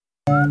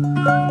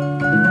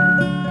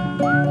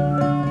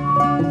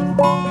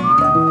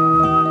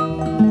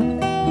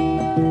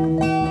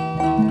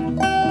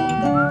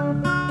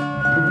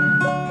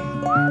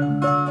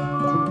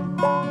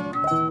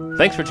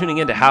Thanks for tuning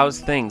in to How's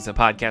Things, a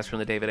podcast from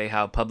the David A.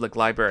 Howe Public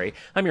Library.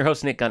 I'm your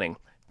host, Nick Gunning.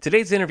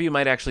 Today's interview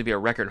might actually be a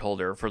record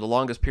holder for the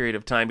longest period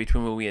of time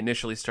between when we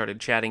initially started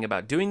chatting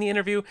about doing the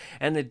interview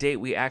and the date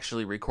we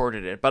actually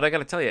recorded it. But I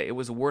gotta tell you, it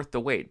was worth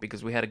the wait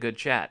because we had a good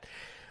chat.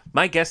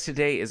 My guest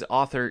today is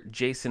author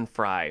Jason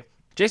Fry.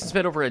 Jason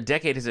spent over a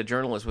decade as a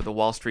journalist with the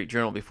Wall Street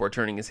Journal before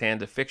turning his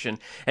hand to fiction,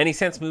 and he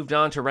since moved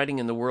on to writing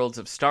in the worlds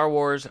of Star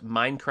Wars,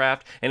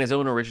 Minecraft, and his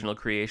own original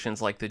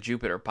creations like the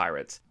Jupiter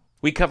Pirates.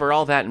 We cover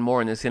all that and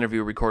more in this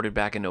interview recorded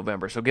back in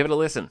November, so give it a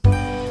listen.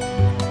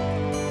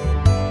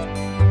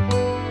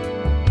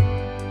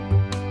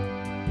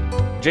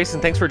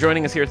 Jason, thanks for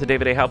joining us here at the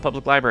David A. Howe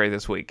Public Library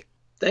this week.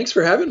 Thanks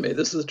for having me.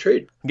 This is a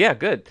treat. Yeah,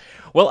 good.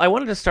 Well, I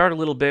wanted to start a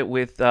little bit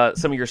with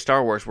some of your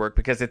Star Wars work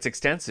because it's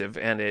extensive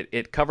and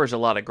it covers a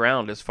lot of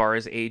ground as far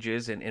as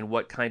ages and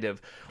what kind of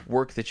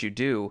work that you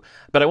do.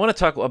 But I want to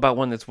talk about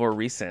one that's more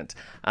recent.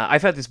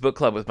 I've had this book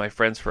club with my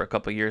friends for a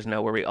couple of years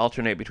now where we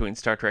alternate between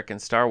Star Trek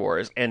and Star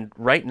Wars. And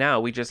right now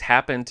we just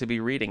happen to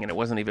be reading, and it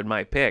wasn't even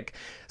my pick,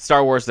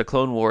 Star Wars: The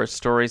Clone Wars,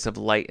 Stories of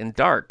Light and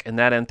Dark. And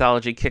that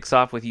anthology kicks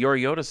off with your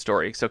Yoda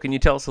story. So can you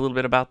tell us a little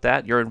bit about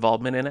that, your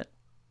involvement in it?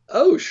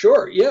 Oh,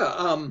 sure.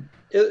 Yeah.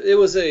 It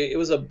was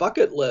a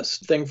bucket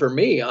list thing for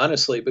me,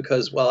 honestly,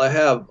 because while I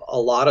have a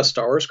lot of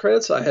Star Wars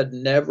credits, I had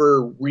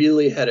never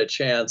really had a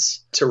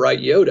chance to write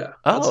Yoda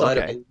outside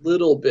of a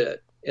little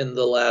bit in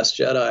the Last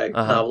Jedi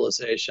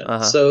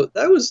novelization. So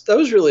that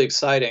was really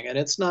exciting. And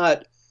it's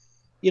not,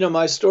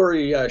 my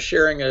story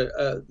sharing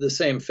the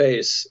same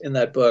face in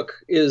that book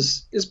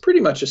is pretty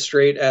much a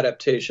straight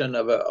adaptation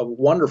of a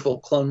wonderful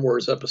Clone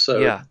Wars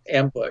episode,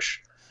 Ambush.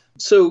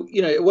 So,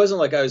 it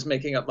wasn't like I was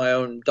making up my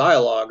own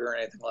dialogue or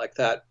anything like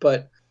that.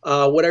 But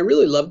what I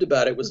really loved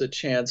about it was a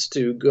chance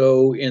to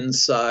go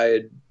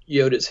inside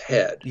Yoda's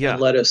head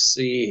and let us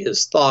see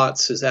his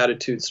thoughts, his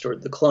attitudes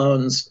toward the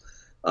clones,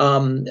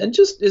 and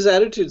just his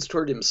attitudes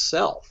toward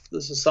himself.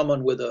 This is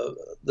someone with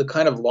the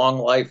kind of long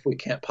life we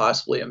can't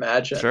possibly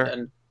imagine. Sure.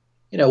 And,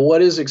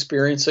 what is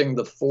experiencing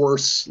the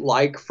Force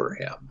like for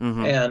him?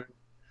 Mm-hmm. And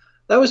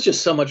that was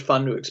just so much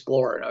fun to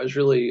explore. And I was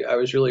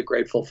really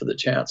grateful for the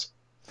chance.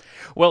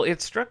 Well,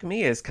 it struck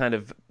me as kind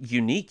of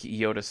unique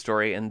Yoda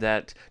story in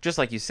that, just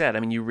like you said, I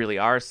mean, you really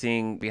are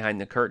seeing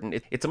behind the curtain.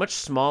 It's a much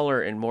smaller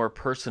and more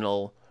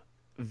personal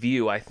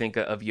view, I think,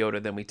 of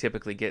Yoda than we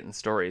typically get in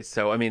stories.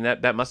 So, I mean,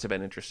 that must have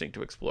been interesting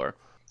to explore.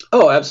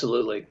 Oh,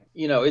 absolutely.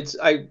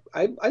 I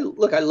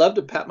love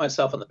to pat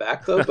myself on the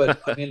back, though,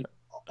 but I mean,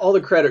 all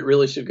the credit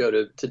really should go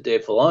to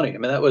Dave Filoni. I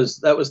mean, that was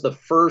the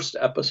first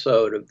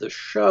episode of the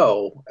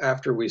show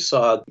after we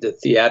saw the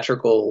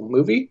theatrical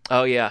movie.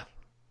 Oh, yeah.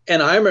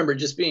 And I remember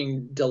just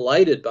being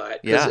delighted by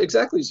it. Because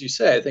exactly as you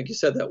say, I think you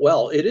said that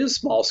well, it is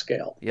small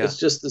scale. Yeah. It's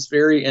just this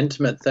very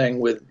intimate thing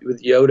with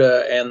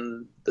Yoda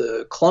and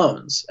the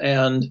clones.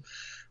 And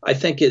I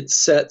think it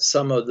set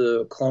some of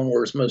the Clone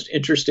Wars' most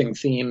interesting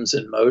themes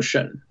in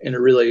motion in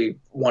a really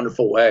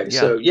wonderful way. Yeah.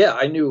 So,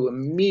 I knew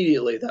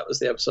immediately that was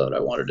the episode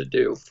I wanted to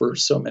do for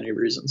so many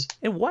reasons.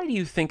 And why do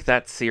you think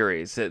that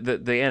series,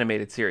 the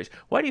animated series,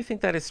 why do you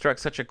think that has struck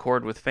such a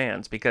chord with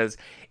fans? Because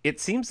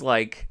it seems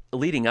like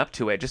leading up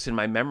to it, just in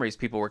my memories,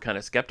 people were kind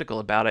of skeptical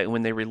about it. And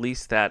when they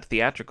released that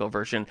theatrical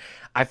version,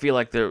 I feel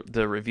like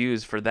the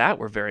reviews for that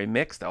were very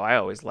mixed, though I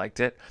always liked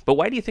it. But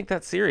why do you think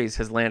that series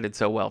has landed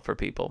so well for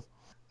people?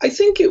 I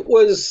think it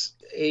was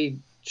a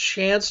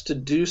chance to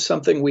do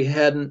something we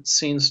hadn't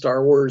seen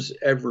Star Wars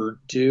ever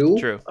do,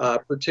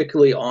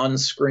 particularly on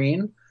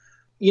screen.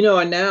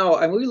 And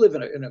now we live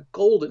in a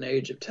golden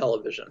age of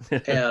television,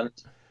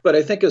 but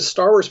I think as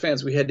Star Wars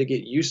fans, we had to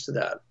get used to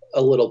that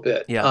a little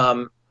bit.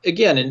 Yeah.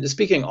 Again, and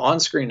speaking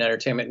on-screen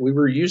entertainment, we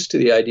were used to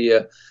the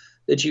idea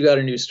that you got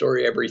a new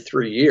story every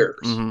 3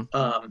 years.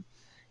 Mm-hmm.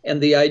 And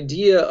the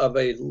idea of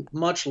a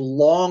much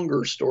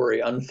longer story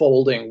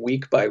unfolding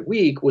week by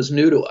week was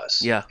new to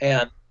us. Yeah.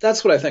 And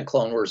that's what I think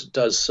Clone Wars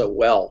does so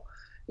well,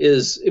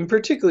 is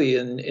particularly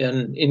in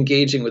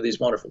engaging with these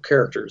wonderful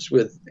characters,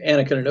 with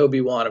Anakin and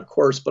Obi-Wan, of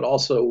course, but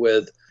also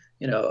with,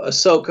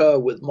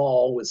 Ahsoka, with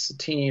Maul, with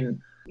Satine.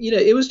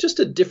 It was just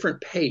a different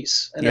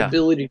pace and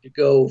ability to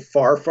go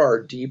far,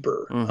 far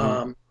deeper.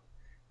 Mm-hmm.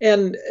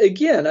 And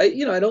again,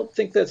 I don't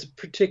think that's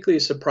particularly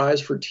a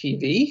surprise for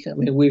TV. I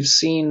mean, we've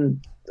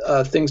seen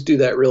things do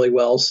that really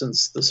well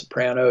since The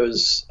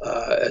Sopranos,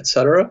 et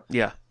cetera.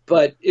 Yeah.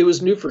 But it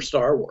was new for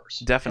Star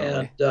Wars.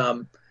 Definitely.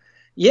 And,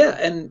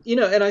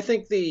 and I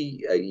think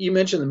you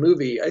mentioned the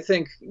movie. I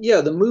think,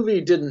 the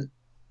movie didn't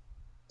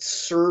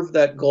serve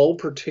that goal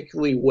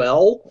particularly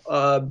well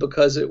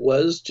because it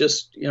was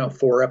just,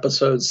 4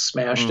 episodes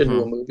smashed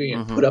into a movie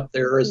and put up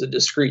there as a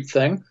discrete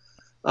thing.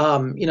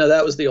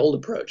 That was the old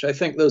approach. I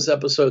think those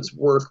episodes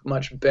work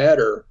much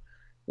better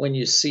when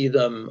you see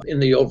them in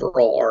the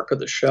overall arc of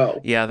the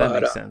show. Yeah, that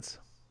makes sense.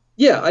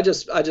 Yeah, I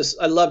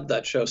loved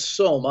that show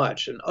so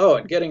much, and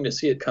getting to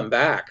see it come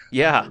back.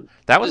 Yeah,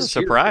 that was a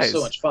surprise. Was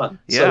so much fun.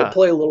 Yeah. So to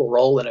play a little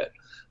role in it,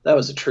 that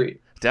was a treat.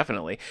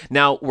 Definitely.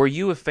 Now, were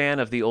you a fan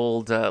of the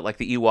old, like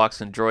the Ewoks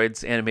and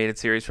Droids animated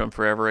series from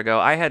forever ago?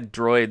 I had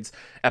Droids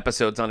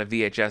episodes on a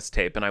VHS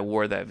tape, and I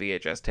wore that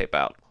VHS tape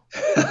out.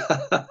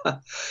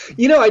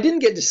 I didn't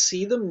get to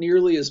see them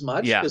nearly as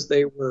much because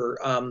they were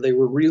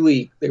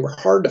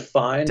hard to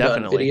find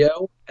on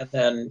video. And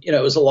then,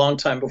 it was a long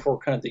time before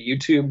kind of the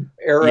YouTube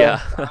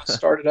era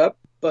started up.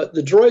 But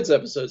the Droids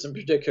episodes in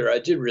particular, I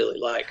did really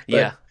like.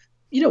 But,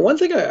 one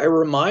thing I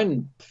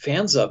remind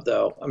fans of,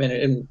 though, I mean,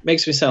 it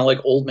makes me sound like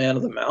old man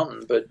of the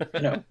mountain, but,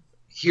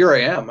 here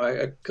I am,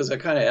 because I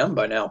kind of am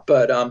by now.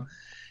 But,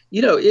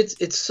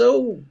 it's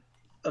so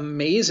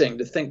amazing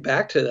to think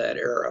back to that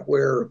era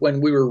where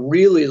when we were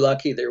really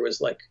lucky, there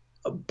was like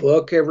a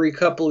book every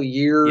couple of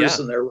years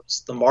and there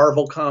was the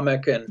Marvel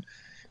comic. And,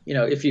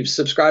 if you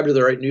subscribed to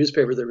the right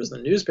newspaper, there was the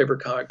newspaper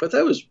comic, but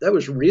that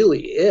was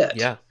really it.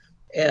 Yeah.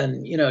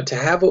 And, to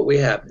have what we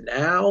have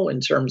now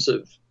in terms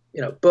of,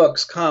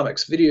 books,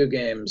 comics, video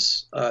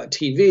games,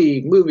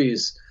 TV,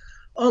 movies.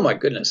 Oh my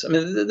goodness. I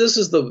mean, this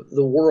is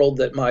the world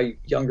that my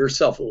younger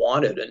self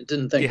wanted and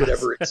didn't think would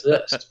ever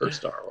exist for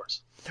Star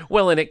Wars.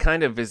 Well, and it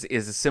kind of is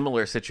a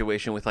similar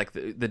situation with like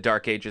the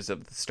dark ages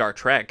of Star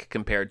Trek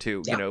compared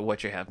to,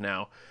 what you have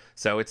now.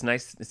 So it's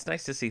nice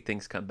to see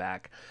things come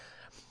back.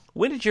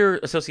 When did your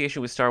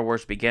association with Star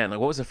Wars begin? Like,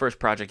 what was the first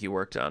project you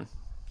worked on?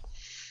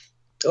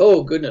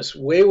 Oh goodness,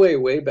 way, way,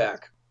 way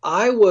back.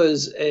 I'd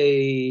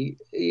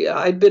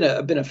been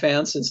a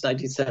fan since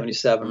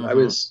 1977. Mm-hmm. I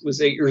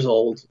was 8 years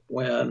old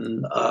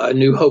when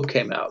New Hope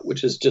came out,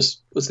 which was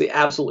the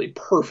absolutely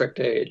perfect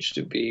age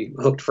to be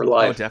hooked for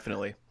life. Oh,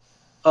 definitely.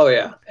 Oh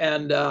yeah,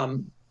 and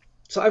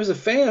so I was a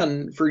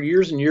fan for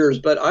years and years.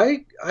 But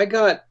I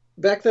got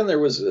back then there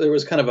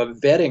was kind of a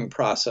vetting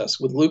process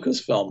with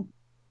Lucasfilm.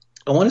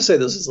 I want to say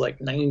this is like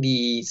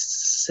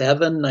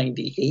 97,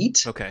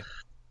 98. Okay.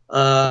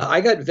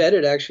 I got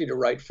vetted actually to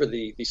write for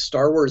the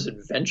Star Wars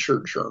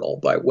Adventure Journal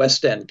by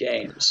West End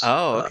Games.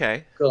 Oh,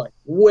 okay. Going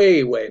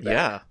way, way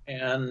back. Yeah.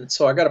 And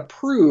so I got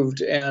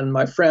approved, and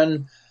my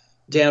friend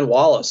Dan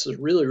Wallace is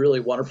a really, really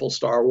wonderful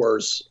Star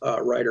Wars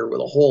writer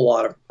with a whole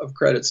lot of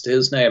credits to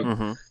his name.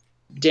 Mm-hmm.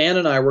 Dan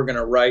and I were going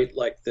to write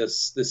like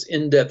this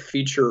in-depth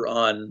feature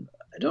on,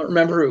 I don't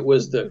remember if it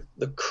was the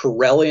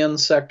Corellian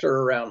sector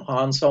around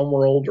Han's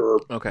homeworld or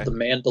the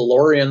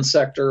Mandalorian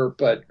sector,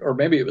 or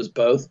maybe it was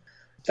both.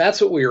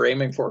 That's what we were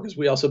aiming for because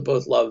we also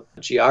both love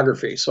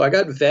geography. So I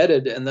got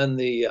vetted, and then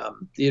the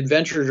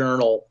Adventure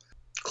Journal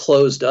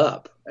closed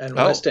up, and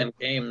West End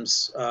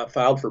Games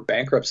filed for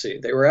bankruptcy.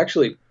 They were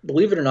actually,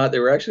 believe it or not,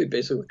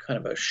 basically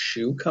kind of a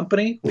shoe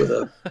company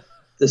with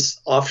this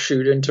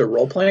offshoot into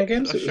role-playing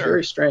games. It was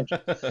very strange.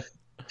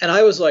 And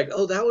I was like,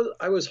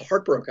 I was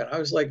heartbroken. I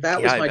was like,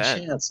 that was my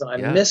chance, and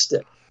I missed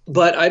it.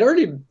 But I'd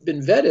already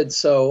been vetted,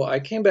 so I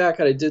came back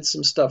and I did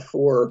some stuff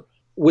for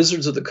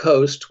Wizards of the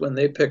Coast when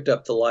they picked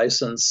up the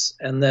license.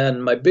 And then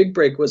my big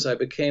break was I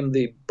became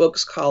the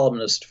books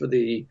columnist for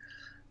the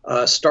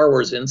Star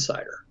Wars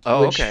Insider.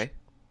 Oh, okay.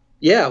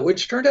 Yeah,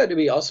 which turned out to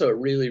be also a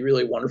really,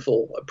 really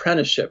wonderful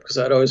apprenticeship because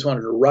I'd always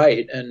wanted to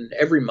write. And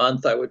every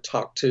month I would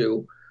talk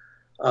to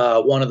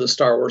one of the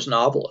Star Wars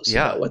novelists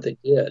about what they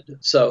did.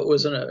 So it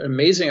was an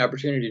amazing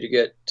opportunity to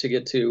get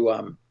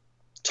to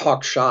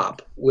talk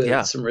shop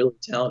with some really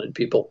talented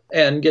people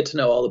and get to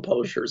know all the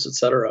publishers,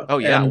 etc. Oh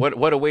yeah, and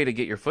what a way to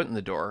get your foot in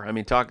the door. I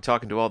mean,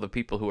 talking to all the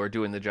people who are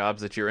doing the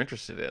jobs that you're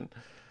interested in.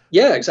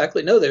 Yeah,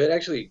 exactly. No, they would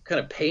actually kind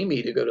of pay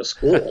me to go to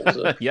school. It was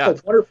a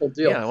wonderful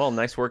deal. Yeah, well,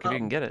 nice work if you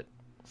can get it.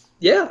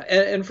 Yeah,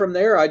 and from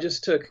there I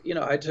just took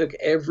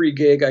every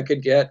gig I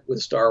could get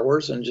with Star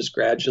Wars and just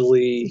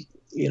gradually,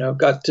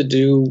 got to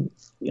do,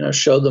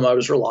 showed them I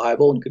was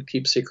reliable and could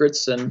keep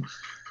secrets and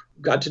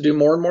got to do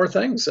more and more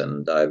things,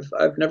 and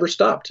I've never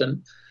stopped.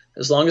 And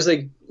as long as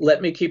they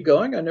let me keep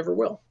going, I never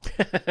will.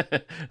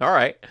 All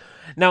right.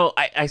 Now,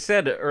 I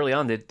said early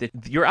on that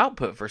your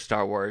output for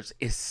Star Wars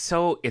is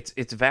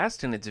it's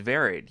vast and it's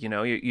varied.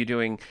 You're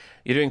doing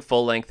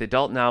full length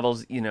adult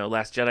novels,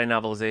 Last Jedi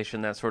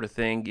novelization, that sort of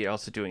thing. You're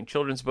also doing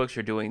children's books.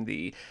 You're doing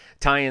the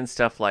tie-in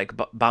stuff like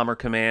Bomber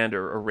Command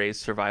or Rey's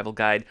Survival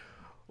Guide.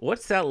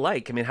 What's that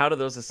like? I mean, how do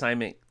those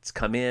assignments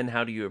come in?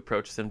 How do you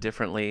approach them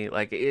differently?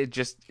 Like, it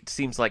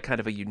seems like kind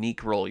of a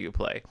unique role you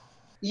play.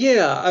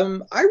 Yeah,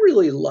 I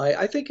really like.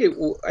 I think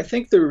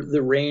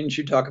the range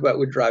you talk about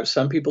would drive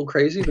some people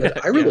crazy,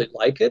 but I really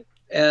like it,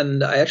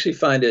 and I actually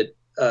find it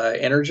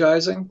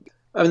energizing.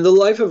 I mean, the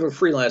life of a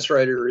freelance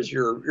writer is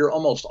you're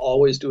almost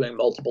always doing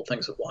multiple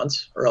things at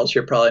once, or else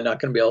you're probably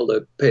not going to be able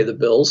to pay the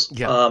bills.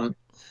 Yeah.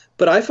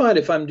 But I find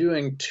if I'm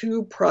doing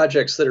two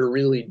projects that are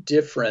really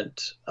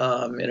different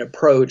in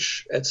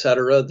approach, et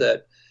cetera,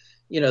 that,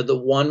 the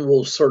one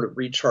will sort of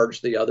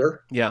recharge the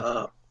other.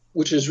 Yeah.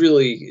 Which is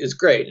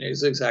great. And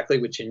is exactly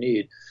what you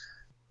need.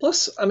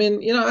 Plus, I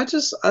mean,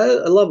 I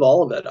love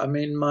all of it. I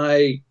mean,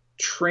 my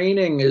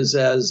training is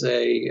as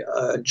a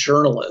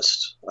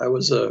journalist. I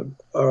was a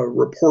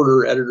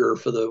reporter editor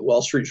for the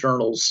Wall Street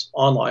Journal's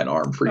online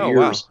arm for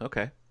years. Wow.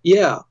 Okay.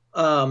 Yeah.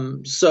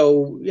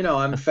 So,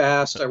 I'm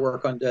fast, I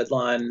work on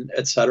deadline,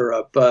 et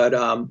cetera. But,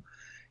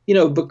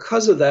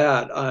 because of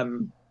that,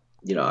 I'm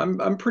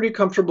pretty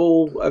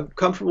comfortable. I'm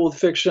comfortable with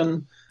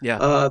fiction.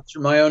 Yeah.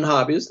 Through my own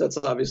hobbies. That's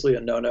obviously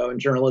a no-no in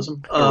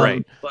journalism.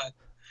 Right. But,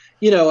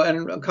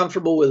 and I'm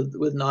comfortable with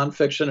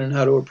nonfiction and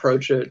how to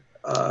approach it,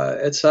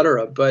 et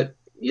cetera. But,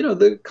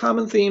 the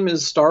common theme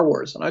is Star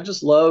Wars. And I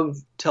just love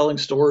telling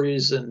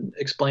stories and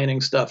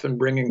explaining stuff and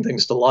bringing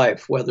things to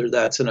life, whether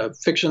that's in a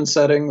fiction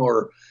setting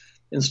or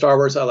in Star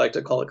Wars, I like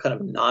to call it kind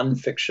of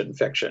nonfiction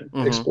fiction,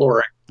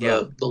 exploring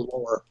the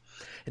lore.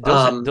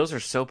 Those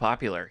are so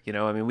popular.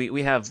 I mean,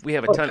 we have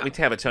a ton. We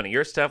have a ton of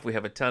your stuff. We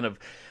have a ton of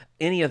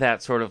any of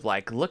that sort of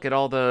like, look at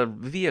all the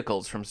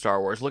vehicles from Star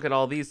Wars. Look at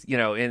all these,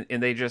 and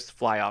they just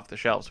fly off the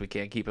shelves. We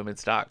can't keep them in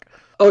stock.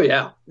 Oh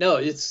yeah, no,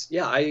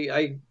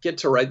 I get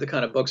to write the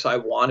kind of books I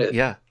wanted.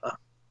 Yeah.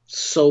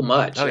 So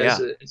much as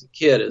a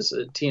kid, as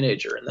a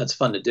teenager, and that's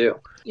fun to do.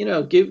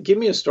 Give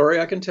me a story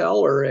I can tell,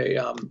 or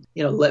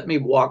let me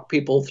walk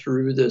people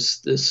through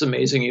this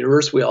amazing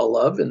universe we all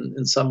love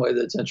in some way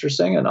that's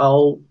interesting, and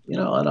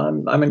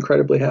I'm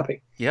incredibly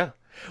happy. Yeah.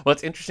 Well,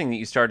 it's interesting that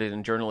you started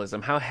in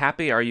journalism. How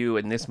happy are you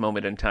in this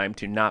moment in time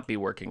to not be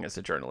working as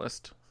a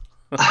journalist?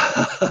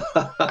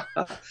 I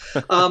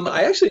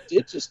actually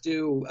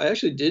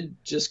did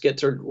just get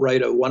to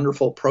write a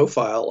wonderful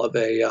profile of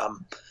a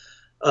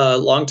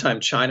longtime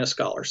China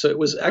scholar. So it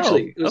was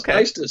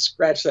nice to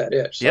scratch that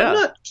itch. So I'm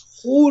not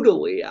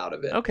totally out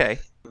of it. Okay.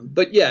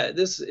 But yeah,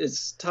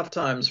 it's tough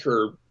times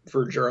for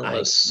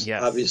journalists,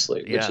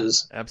 obviously, which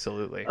is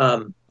absolutely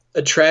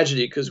a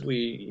tragedy, because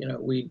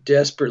we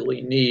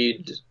desperately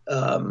need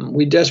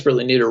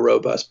a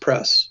robust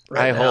press.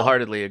 I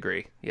wholeheartedly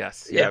agree.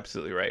 Yes, you're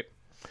absolutely right.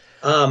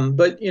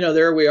 But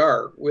there we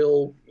are.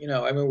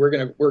 We're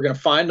gonna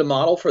find a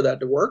model for that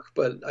to work,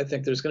 but I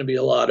think there's going to be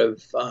a lot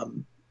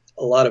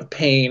of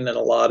pain and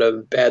a lot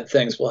of bad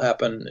things will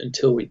happen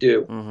until we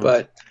do.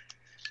 But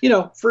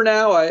for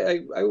now,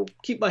 I will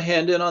keep my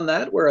hand in on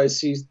that where I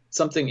see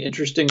something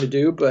interesting to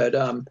do.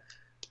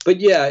 But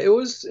yeah, it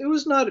was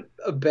not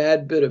a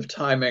bad bit of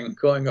timing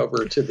going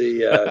over to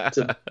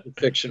the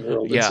fiction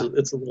world. Yeah.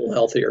 It's a little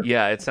healthier.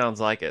 Yeah, it sounds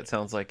like it. It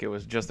sounds like it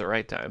was just the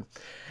right time.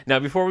 Now,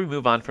 before we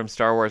move on from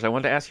Star Wars, I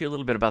wanted to ask you a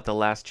little bit about The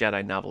Last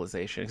Jedi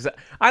novelization, because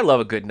I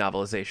love a good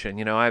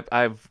novelization.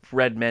 I've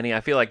read many.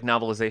 I feel like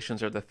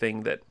novelizations are the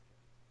thing that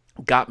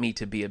got me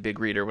to be a big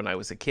reader when I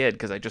was a kid,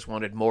 because I just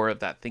wanted more of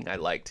that thing I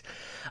liked.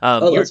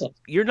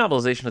 Your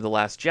novelization of The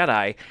Last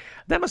Jedi,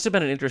 that must have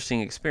been an interesting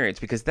experience,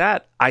 because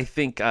that, I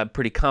think, I'm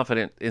pretty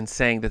confident in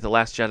saying that The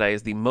Last Jedi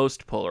is the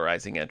most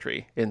polarizing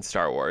entry in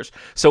Star Wars.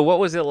 So what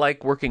was it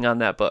like working on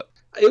that book?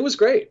 It was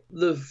great.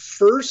 The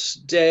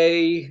first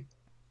day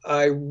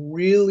I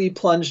really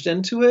plunged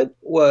into it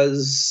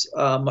was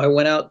I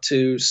went out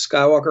to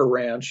Skywalker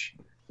Ranch,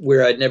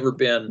 where I'd never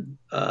been,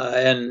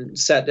 and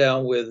sat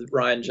down with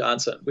Rian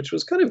Johnson, which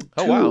was kind of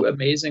two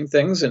amazing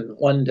things in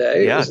one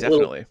day. Yeah, it was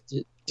definitely. A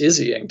little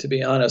dizzying, to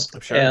be honest.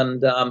 I'm sure. And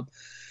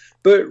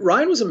but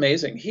Rian was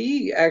amazing.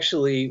 He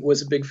actually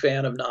was a big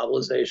fan of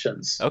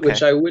novelizations,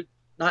 which I would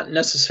not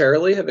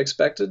necessarily have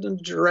expected in a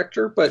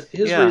director, but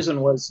his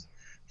reason was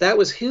that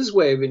was his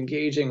way of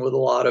engaging with a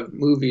lot of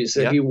movies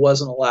that he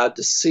wasn't allowed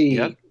to see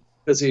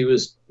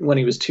because when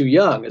he was too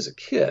young as a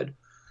kid.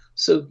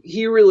 So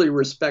he really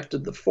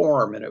respected the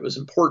form, and it was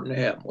important to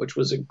him, which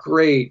was a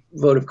great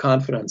vote of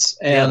confidence.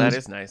 And that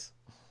is nice.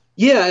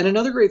 Yeah, and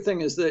another great thing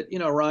is that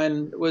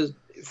Rian was,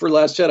 for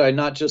Last Jedi,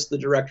 not just the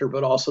director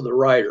but also the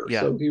writer.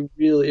 Yeah. So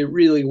it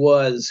really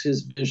was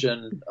his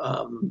vision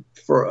from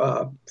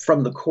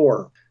the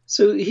core.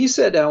 So he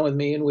sat down with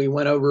me and we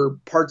went over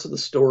parts of the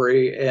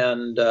story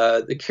and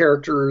the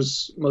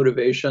characters'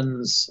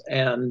 motivations,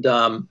 and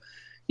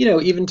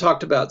even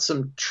talked about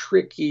some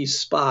tricky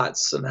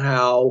spots and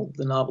how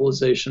the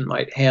novelization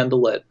might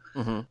handle it.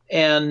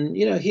 And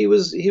he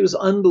was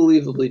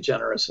unbelievably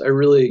generous. I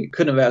really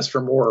couldn't have asked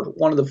for more.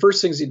 One of the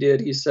first things he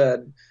did, he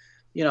said,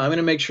 I'm going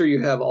to make sure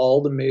you have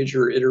all the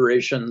major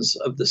iterations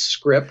of the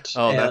script.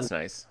 Oh, that's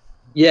nice.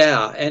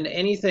 Yeah, and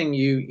anything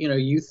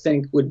you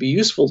think would be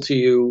useful to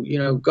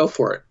you, go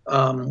for it.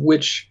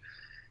 Which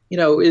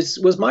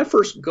was my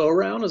first go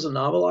around as a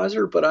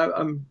novelizer, but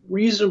I'm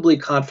reasonably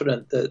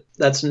confident that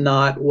that's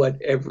not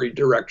what every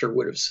director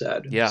would have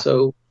said. Yeah.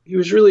 So he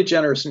was really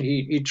generous, and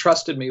he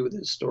trusted me with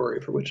his story,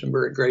 for which I'm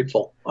very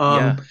grateful.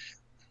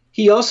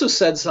 He also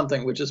said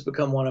something which has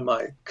become one of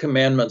my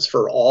commandments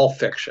for all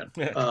fiction.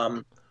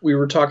 We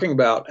were talking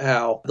about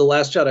how The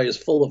Last Jedi is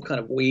full of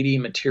kind of weighty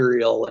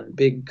material and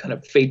big kind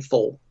of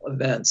fateful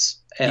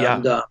events.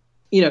 And,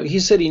 he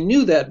said he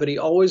knew that, but he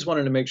always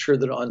wanted to make sure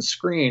that on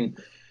screen,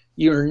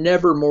 you're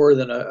never more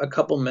than a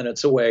couple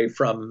minutes away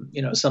from,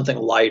 something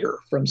lighter,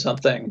 from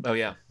something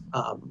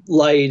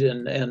light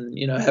and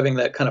having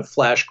that kind of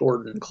Flash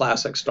Gordon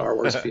classic Star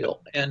Wars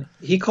feel. And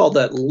he called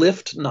that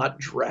lift, not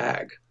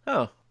drag.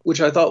 Oh.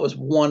 which I thought was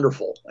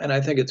wonderful. And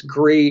I think it's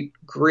great,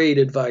 great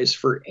advice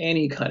for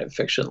any kind of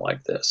fiction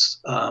like this.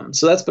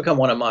 So that's become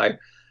one of my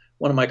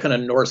kind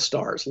of North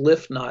Stars: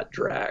 lift, not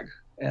drag.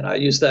 And I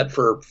use that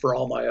for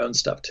all my own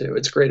stuff too.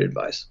 It's great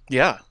advice.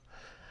 Yeah.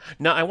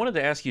 Now, I wanted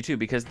to ask you, too,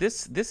 because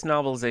this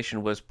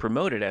novelization was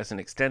promoted as an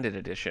extended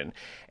edition,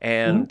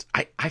 and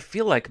I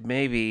feel like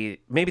maybe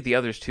the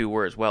others two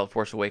were as well,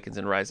 Force Awakens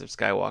and Rise of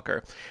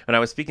Skywalker. When I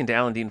was speaking to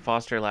Alan Dean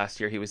Foster last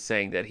year, he was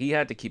saying that he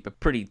had to keep it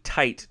pretty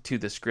tight to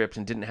the script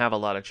and didn't have a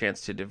lot of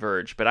chance to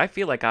diverge. But I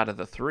feel like out of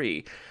the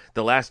three,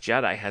 The Last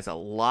Jedi has a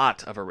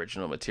lot of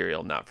original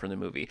material not from the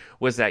movie.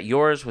 Was that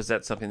yours? Was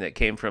that something that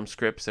came from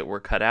scripts that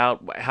were cut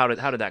out? How did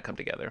that come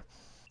together?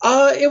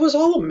 It was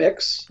all a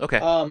mix.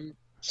 Okay.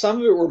 Some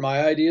of it were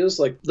my ideas,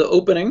 like the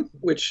opening,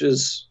 which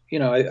is,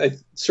 I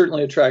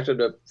certainly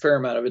attracted a fair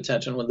amount of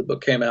attention when the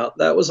book came out.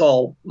 That was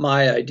all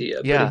my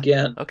idea. Yeah. But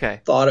again,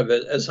 thought of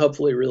it as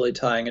hopefully really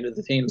tying into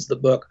the themes of the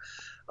book.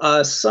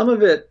 Some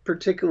of it,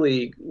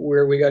 particularly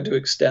where we got to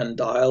extend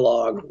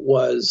dialogue,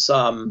 was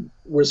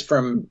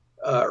from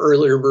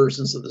earlier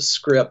versions of the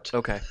script.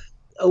 Okay.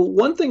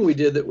 One thing we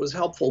did that was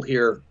helpful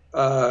here,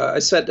 I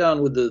sat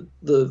down with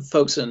the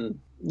folks in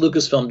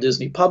Lucasfilm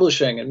Disney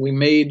Publishing, and we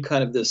made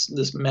kind of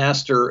this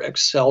master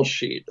Excel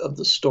sheet of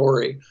the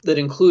story that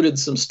included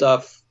some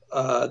stuff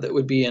that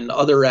would be in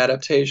other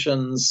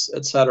adaptations,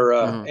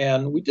 etc.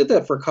 And we did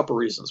that for a couple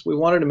reasons. We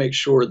wanted to make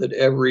sure that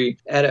every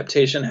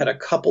adaptation had a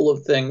couple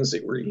of things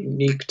that were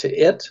unique to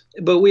it,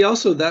 but we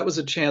also, that was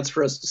a chance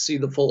for us to see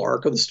the full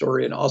arc of the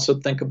story and also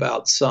think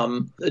about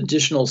some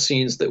additional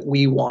scenes that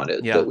we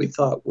wanted that we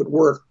thought would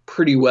work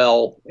pretty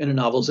well in a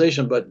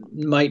novelization, but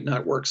might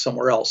not work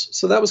somewhere else.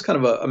 So that was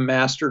kind of a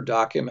master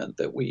document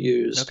that we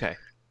used. Okay.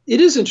 It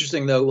is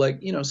interesting, though,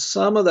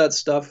 some of that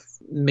stuff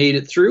made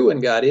it through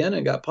and got in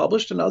and got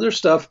published, and other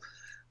stuff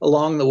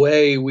along the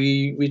way,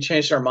 we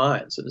changed our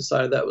minds and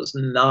decided that was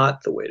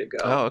not the way to go.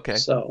 Oh, okay.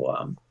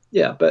 So,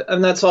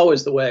 and that's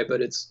always the way,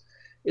 but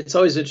it's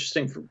always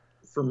interesting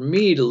for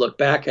me to look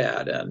back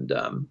at. And,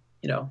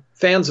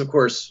 fans, of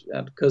course,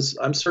 because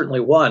I'm certainly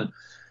one,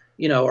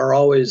 are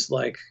always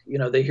like,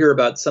 they hear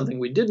about something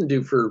we didn't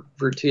do for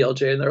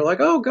TLJ and they're like,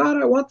 oh God,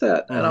 I want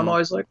that. And I'm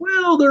always like,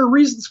 well, there are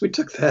reasons we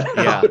took that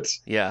out.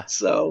 Yeah.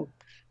 So,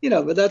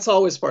 but that's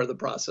always part of the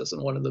process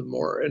and one of the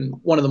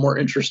more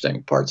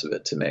interesting parts of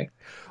it to me.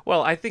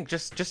 Well, I think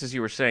just as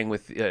you were saying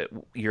with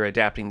you're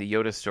adapting the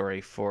Yoda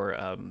story for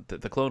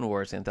the Clone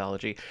Wars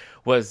anthology,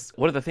 was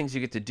one of the things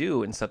you get to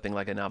do in something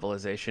like a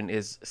novelization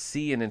is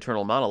see an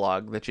internal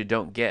monologue that you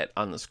don't get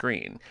on the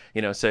screen.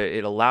 So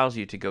it allows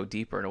you to go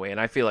deeper in a way. And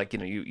I feel like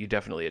you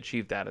definitely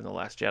achieved that in The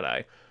Last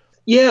Jedi.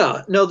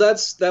 Yeah, no,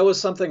 that was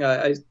something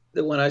I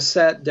when I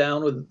sat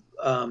down with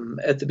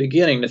at the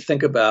beginning to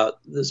think about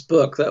this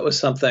book, that was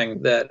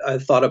something that I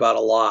thought about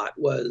a lot.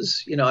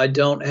 Was, I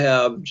don't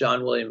have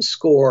John Williams'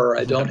 score,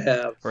 I don't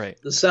have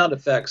the sound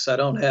effects, I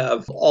don't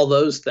have all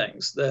those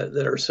things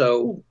that are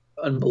so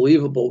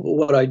unbelievable. But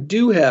what I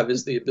do have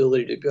is the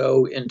ability to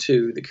go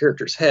into the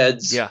characters'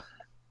 heads,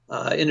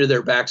 into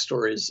their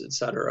backstories,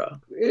 etc.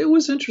 It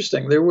was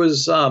interesting. There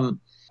was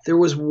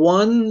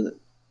one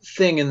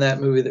thing in that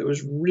movie that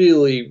was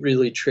really,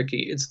 really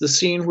tricky. It's the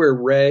scene where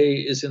Rey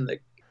is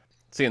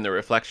seeing the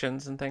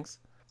reflections and things.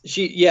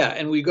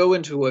 And we go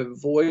into a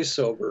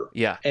voiceover.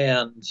 Yeah.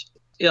 And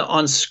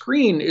on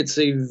screen, it's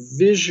a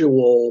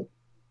visual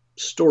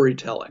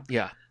storytelling.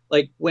 Yeah.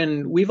 Like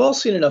when we've all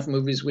seen enough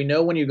movies, we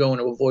know when you go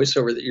into a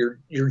voiceover that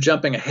you're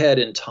jumping ahead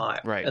in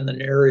time, right? And the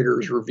narrator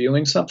is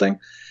reviewing something.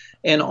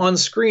 And on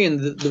screen,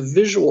 the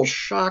visual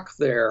shock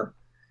there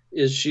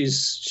is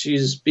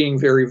she's being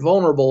very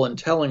vulnerable and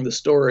telling the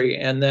story,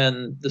 and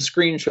then the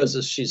screen shows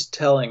us she's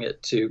telling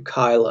it to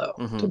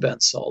Kylo, to Ben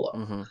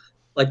Solo.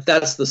 Like,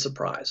 that's the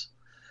surprise.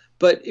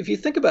 But if you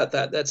think about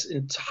that, that's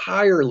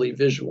entirely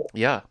visual.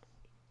 Yeah.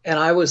 And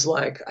I was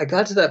like, I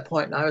got to that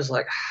point and I was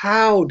like,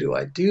 how do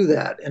I do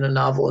that in a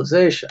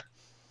novelization?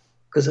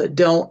 Because I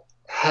don't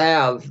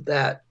have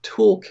that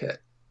toolkit.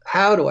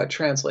 How do I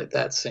translate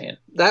that scene?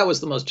 That was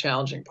the most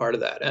challenging part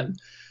of that. And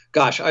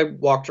gosh, I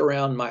walked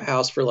around my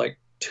house for like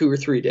 2 or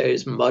 3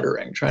 days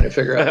muttering, trying to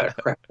figure out how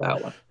to crack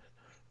that one.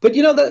 But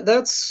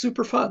that's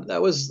super fun.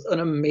 That was an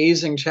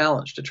amazing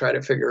challenge to try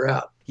to figure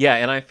out. Yeah,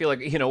 and I feel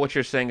like, what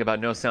you're saying about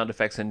no sound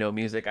effects and no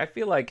music, I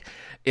feel like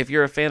if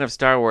you're a fan of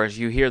Star Wars,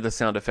 you hear the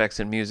sound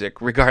effects and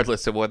music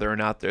regardless of whether or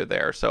not they're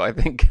there. So I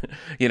think,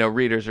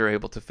 readers are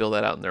able to fill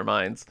that out in their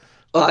minds.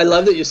 Well, I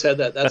love that you said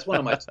that. That's one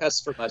of my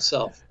tests for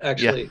myself,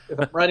 actually. Yeah. If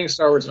I'm writing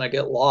Star Wars and I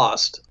get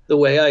lost, the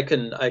way I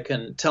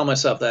can tell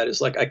myself that is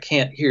like I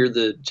can't hear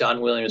the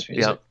John Williams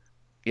music.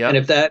 Yeah. And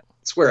if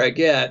that's where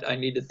I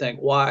need to think,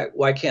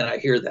 why can't I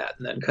hear that?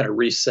 And then kind of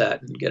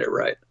reset and get it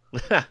right.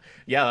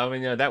 Yeah, I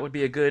mean, that would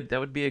be a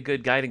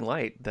good guiding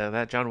light.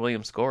 That John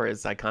Williams score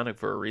is iconic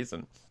for a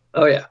reason.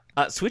 Oh, yeah.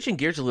 Switching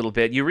gears a little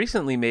bit, you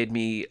recently made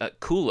me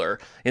cooler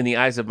in the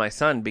eyes of my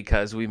son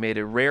because we made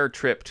a rare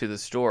trip to the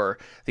store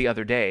the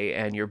other day,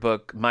 and your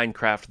book,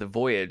 Minecraft The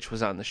Voyage,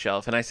 was on the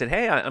shelf. And I said,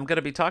 hey, I'm going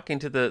to be talking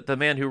to the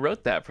man who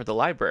wrote that for the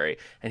library.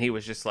 And he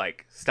was just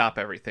like, stop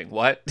everything.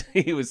 What?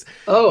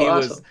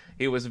 Awesome.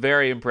 He was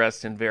very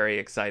impressed and very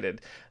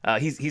excited.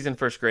 He's in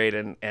first grade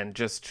and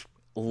just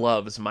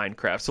loves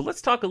Minecraft. So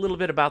let's talk a little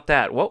bit about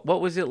that. What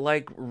was it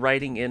like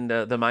writing in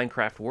the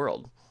Minecraft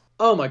world?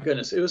 Oh my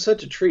goodness, it was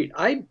such a treat.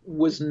 I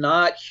was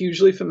not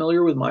hugely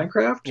familiar with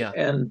Minecraft,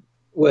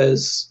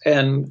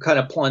 and kind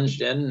of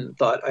plunged in and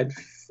thought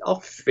I'll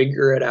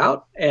figure it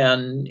out,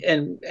 and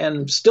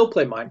still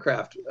play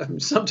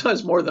Minecraft.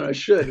 Sometimes more than I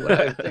should when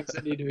I have things I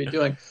need to be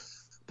doing.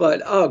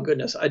 But oh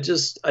goodness, I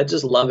just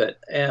love it.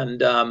 And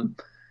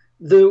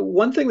the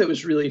one thing that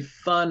was really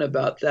fun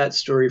about that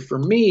story for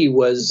me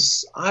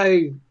was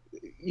I've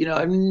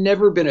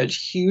never been a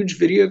huge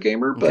video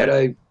gamer, but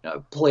I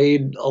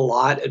played a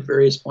lot at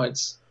various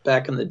points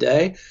back in the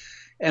day.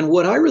 And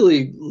what I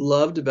really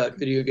loved about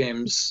video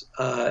games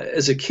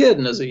as a kid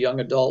and as a young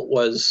adult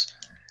was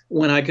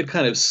when I could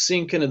kind of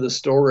sink into the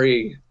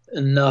story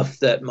enough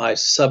that my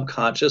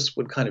subconscious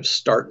would kind of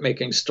start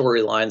making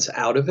storylines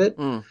out of it,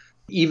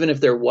 even if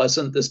there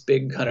wasn't this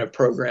big kind of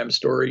program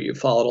story you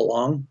followed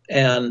along.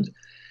 And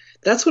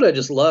that's what I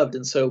just loved.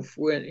 And so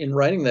in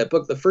writing that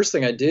book, the first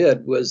thing I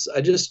did was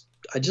I just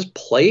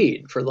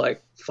played for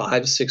like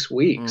 5-6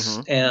 weeks.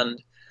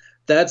 And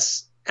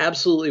that's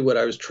absolutely what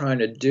I was trying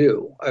to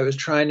do. I was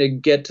trying to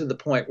get to the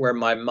point where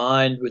my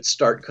mind would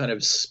start kind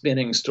of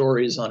spinning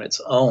stories on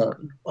its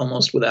own,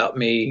 almost without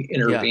me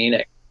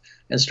intervening,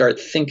 and start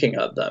thinking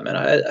of them. And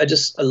I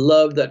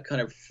love that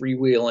kind of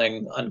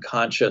freewheeling,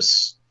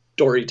 unconscious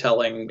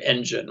storytelling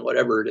engine,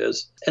 whatever it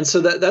is. And so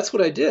that's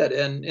what I did.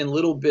 And in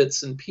little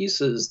bits and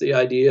pieces, the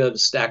idea of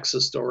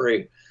Stax'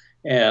 story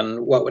and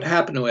what would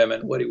happen to him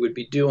and what he would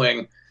be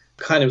doing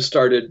kind of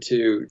started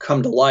to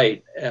come to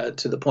light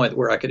to the point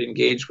where I could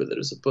engage with it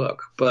as a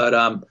book. But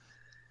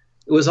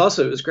it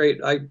was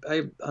great.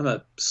 I'm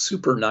a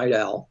super night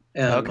owl,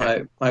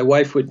 and my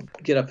wife would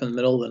get up in the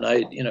middle of the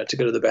night, to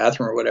go to the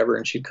bathroom or whatever,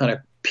 and she'd kind of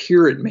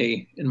peer at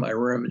me in my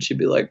room, and she'd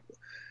be like,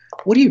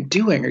 "What are you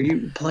doing? Are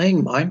you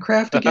playing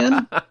Minecraft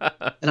again?"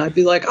 And I'd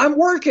be like, "I'm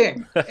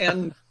working,"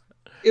 and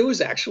it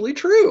was actually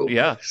true.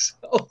 Yeah.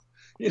 So,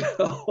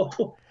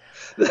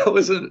 that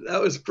was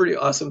a pretty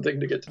awesome thing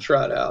to get to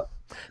trot out.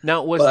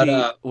 Now,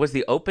 was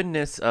the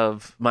openness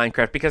of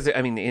Minecraft, because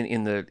I mean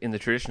in the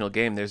traditional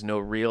game there's no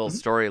real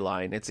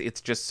storyline.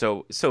 It's just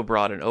so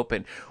broad and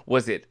open.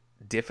 Was it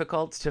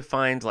difficult to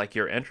find like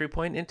your entry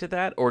point into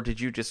that, or did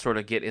you just sort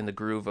of get in the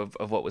groove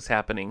of what was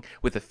happening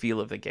with the feel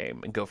of the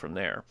game and go from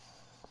there?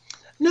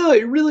 No,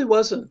 it really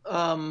wasn't.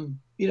 I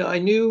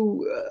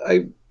knew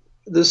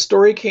the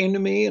story came to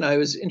me, and I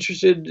was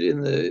interested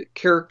in the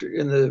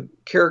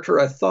character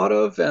I thought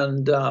of,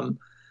 and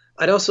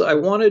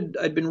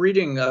I'd been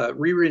rereading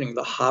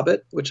The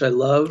Hobbit, which I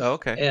love. Oh,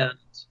 okay. And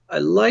I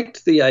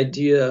liked the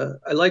idea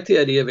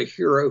of a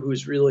hero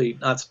who's really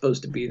not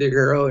supposed to be the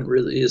hero and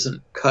really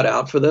isn't cut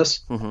out for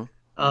this. And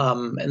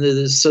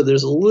there's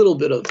a little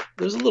bit of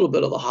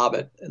The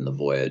Hobbit in The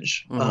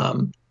Voyage.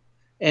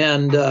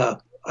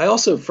 I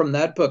also, from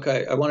that book,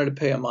 I wanted to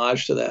pay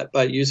homage to that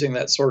by using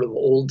that sort of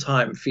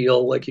old-time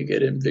feel like you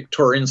get in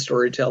Victorian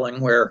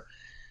storytelling, where,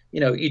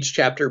 each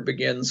chapter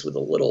begins with a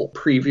little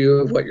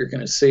preview of what you're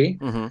going to see.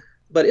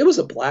 But it was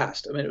a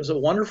blast. I mean, it was a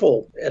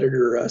wonderful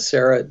editor,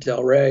 Sarah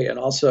Del Rey,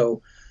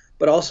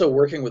 but also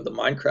working with the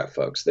Minecraft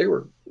folks. They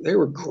were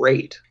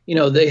great.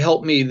 They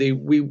helped me.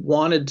 We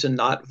wanted to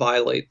not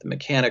violate the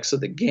mechanics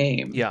of the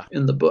game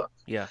in the book.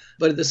 Yeah.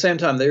 But at the same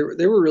time, they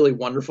were really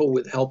wonderful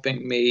with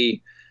helping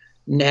me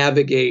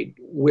navigate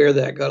where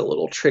that got a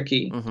little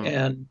tricky,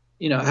 and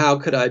how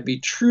could I be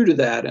true to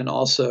that and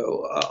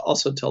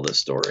also tell this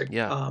story.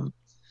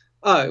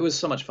 It was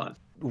so much fun.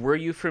 Were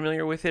you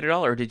familiar with it at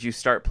all, or did you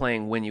start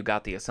playing when you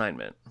got the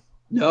assignment?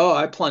 No,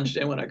 I plunged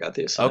in when I got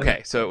the assignment.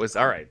 Okay, so it was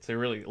all right. So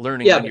you're really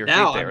learning on your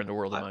feet there in the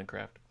world of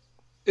Minecraft.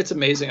 It's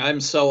amazing.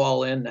 I'm so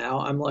all in now.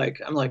 I'm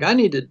like I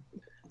need to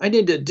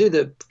do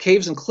the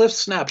caves and cliffs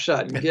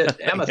snapshot and get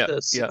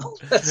amethyst.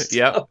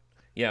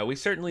 Yeah, we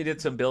certainly did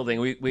some building.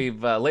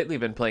 We've lately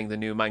been playing the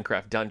new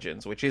Minecraft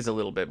Dungeons, which is a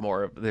little bit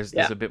more of there's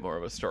a bit more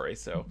of a story.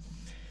 So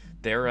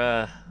they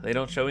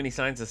don't show any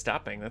signs of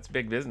stopping. That's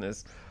big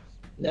business.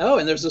 No,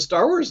 and there's a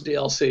Star Wars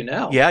DLC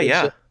now.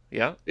 Yeah.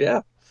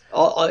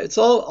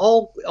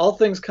 All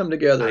things come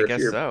together if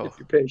you're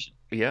patient.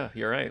 Yeah,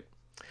 you're right.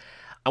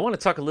 I want to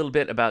talk a little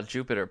bit about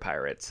Jupiter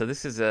Pirates. So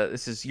this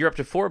is you're up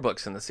to 4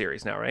 books in the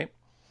series now, right?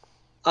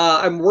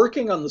 I'm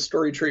working on the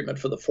story treatment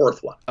for the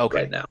 4th one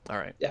right now. All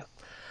right. Yeah.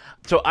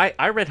 So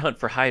I read Hunt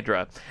for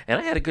Hydra, and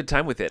I had a good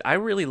time with it. I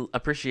really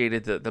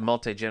appreciated the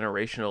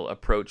multi-generational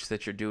approach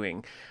that you're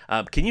doing.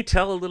 Can you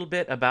tell a little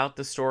bit about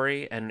the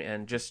story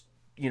and just,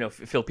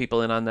 fill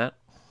people in on that?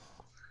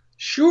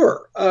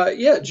 Sure.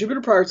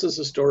 Jupiter Pirates is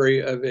a story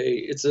of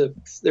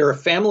they're a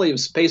family of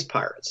space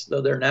pirates,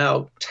 though they're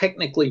now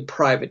technically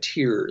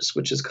privateers,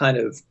 which is kind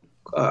of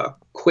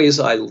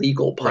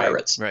quasi-legal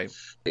pirates. Right.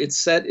 It's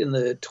set in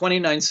the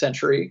 29th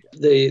century.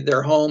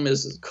 Their home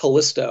is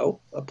Callisto,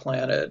 a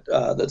planet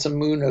that's a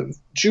moon of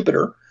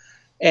Jupiter.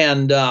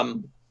 And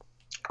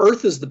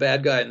Earth is the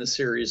bad guy in the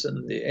series,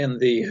 and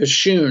the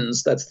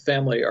Hashuns, that's the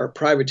family, are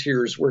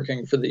privateers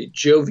working for the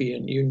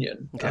Jovian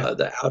Union,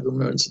 the outer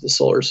moons of the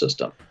solar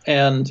system.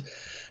 And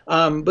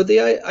but the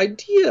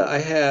idea I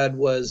had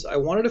was I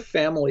wanted a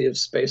family of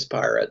space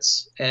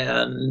pirates,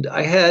 and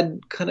I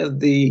had kind of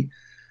the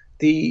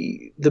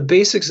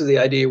basics of the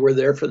idea were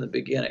there from the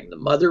beginning. The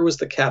mother was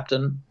the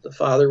captain, the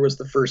father was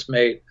the first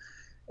mate,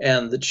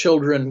 and the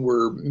children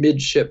were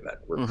midshipmen,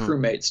 were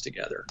crewmates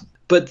together.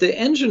 But the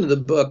engine of the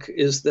book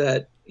is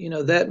that,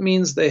 that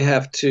means they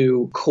have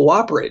to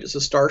cooperate as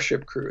a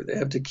starship crew. They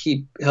have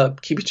to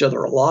help keep each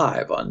other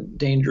alive on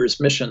dangerous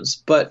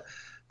missions. But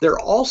they're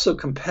also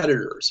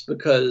competitors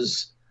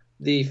because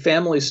the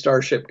family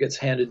starship gets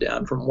handed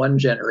down from one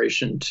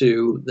generation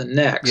to the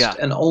next,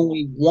 and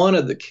only one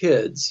of the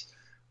kids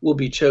will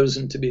be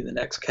chosen to be the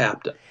next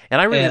captain. And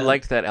I really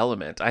liked that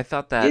element. I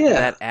thought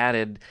that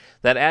added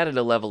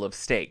a level of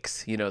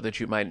stakes, that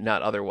you might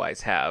not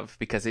otherwise have,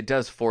 because it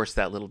does force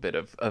that little bit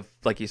of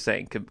like you're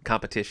saying,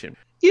 competition.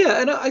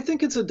 Yeah, and I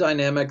think it's a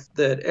dynamic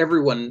that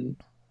everyone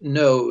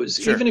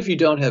knows, even if you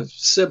don't have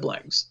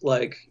siblings.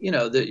 Like,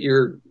 that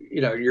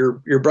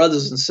your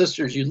brothers and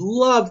sisters, you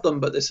love them,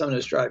 but they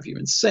sometimes drive you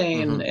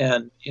insane,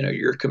 and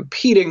you're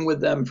competing with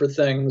them for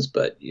things,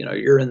 but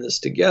you're in this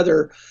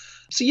together.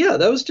 So yeah,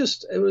 that was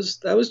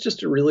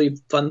just a really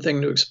fun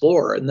thing to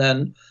explore. And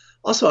then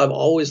also, I've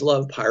always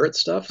loved pirate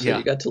stuff, so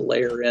you got to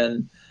layer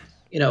in,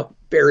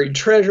 buried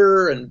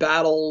treasure and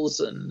battles,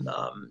 and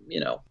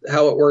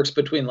how it works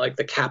between like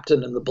the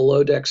captain and the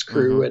below decks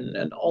crew,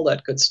 and all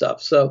that good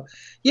stuff. So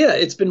yeah,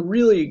 it's been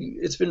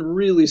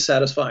really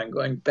satisfying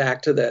going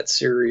back to that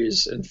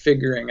series and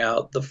figuring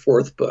out the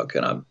fourth book.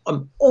 And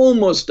I'm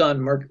almost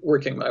done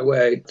working my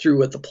way through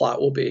what the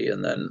plot will be,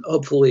 and then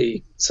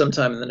hopefully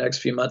sometime in the next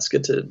few months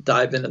get to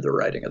dive into the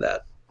writing of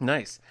that.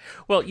 Nice.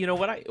 Well,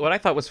 what I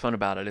thought was fun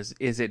about it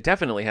is it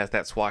definitely has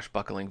that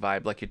swashbuckling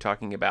vibe like you're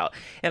talking about.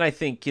 And I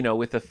think,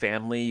 with a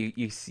family,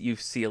 you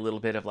see a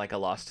little bit of like a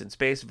Lost in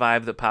Space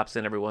vibe that pops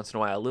in every once in a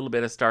while, a little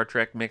bit of Star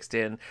Trek mixed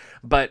in.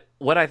 But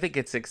what I think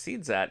it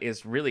succeeds at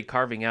is really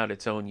carving out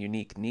its own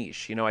unique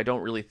niche. I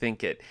don't really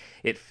think it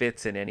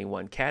fits in any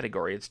one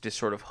category. It's just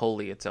sort of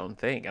wholly its own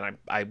thing. And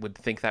I would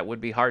think that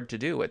would be hard to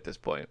do at this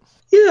point.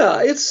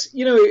 Yeah, it's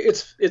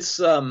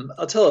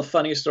I'll tell a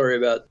funny story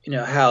about,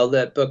 how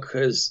that book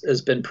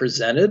has been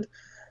presented.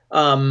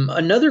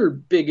 Another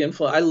big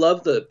influence, I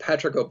love the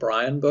Patrick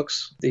O'Brian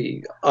books,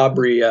 the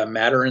Aubrey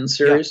Maturin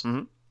series.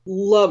 Yeah.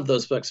 Love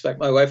those books. In fact,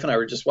 my wife and I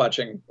were just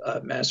watching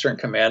Master and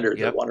Commander,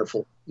 the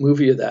wonderful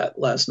movie of that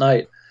last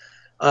night.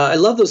 I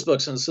love those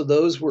books, and so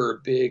those were a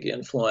big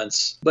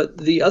influence. But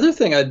the other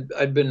thing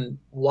I'd been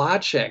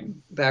watching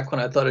back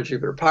when I thought of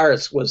Jupiter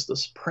Pirates was The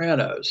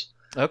Sopranos.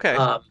 Okay.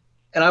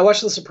 And I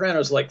watched The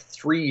Sopranos like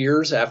 3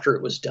 years after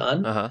it was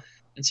done.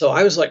 And so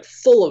I was like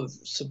full of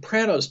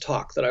Sopranos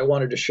talk that I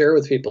wanted to share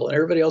with people. And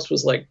everybody else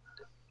was like,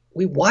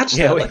 we watched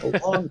that like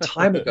a long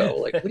time ago.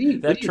 Like, what are you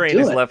doing? That train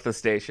has left the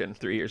station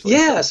 3 years later.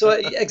 Yeah, so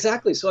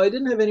exactly. So I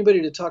didn't have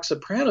anybody to talk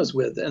Sopranos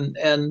with.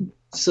 And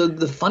so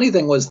the funny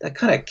thing was that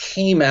kind of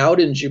came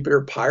out in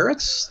Jupiter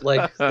Pirates.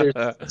 Like,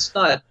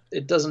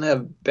 it doesn't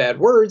have bad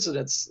words, and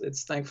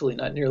it's thankfully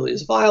not nearly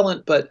as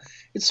violent, but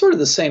it's sort of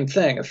the same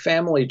thing. A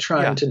family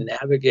trying to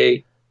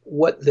navigate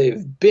what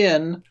they've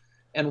been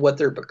and what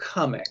they're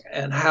becoming,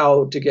 and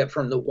how to get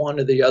from the one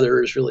to the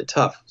other is really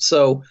tough.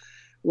 So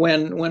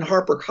when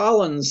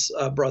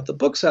HarperCollins brought the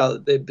books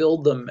out, they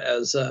billed them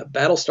as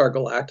Battlestar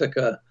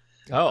Galactica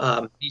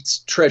meets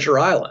Treasure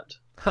Island.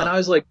 And I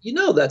was like,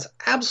 that's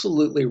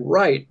absolutely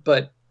right.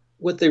 But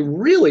what they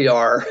really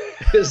are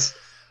is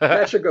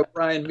Patrick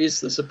O'Brian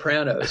meets The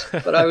Sopranos.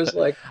 But I was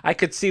like, I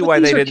could see why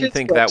they didn't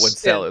think that would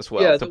sell as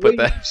well. Yeah, the way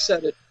you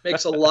said it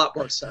makes a lot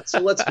more sense. So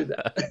let's do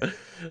that.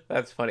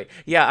 That's funny.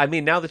 Yeah, I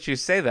mean, now that you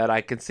say that,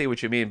 I can see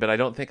what you mean. But I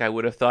don't think I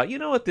would have thought,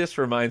 what this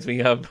reminds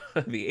me of?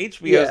 The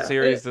HBO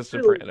series, The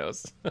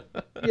Sopranos.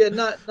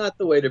 Not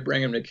the way to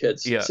bring them to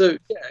kids. Yeah. So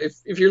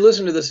if you're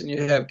listening to this and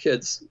you have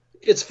kids,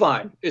 it's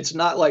fine. It's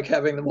not like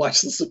having them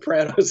watch The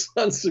Sopranos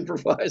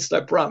unsupervised,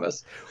 I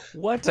promise.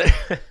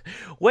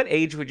 What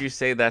age would you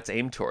say that's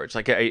aimed towards?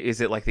 Like, is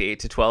it like the 8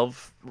 to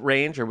 12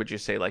 range, or would you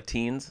say like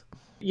teens?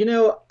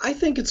 I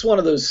think it's one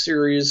of those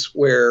series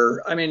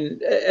where, I mean,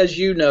 as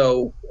you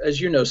know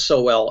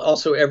so well,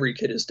 also every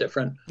kid is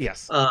different.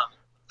 Yes.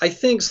 I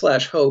think /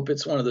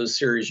 it's one of those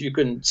series you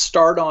can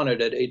start on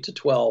it at 8 to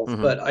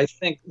 12, but I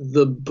think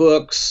the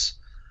books,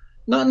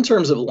 not in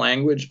terms of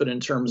language, but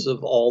in terms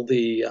of all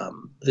the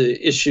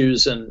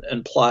issues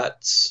and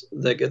plots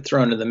that get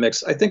thrown in the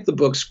mix, I think the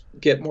books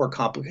get more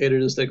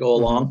complicated as they go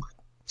along.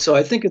 So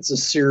I think it's a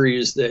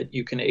series that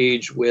you can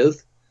age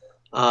with.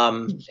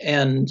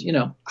 And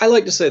I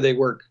like to say they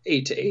work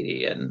 8 to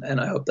 80,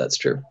 and I hope that's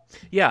true.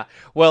 Yeah.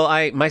 Well,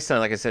 my son,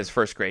 like I said, is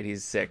first grade.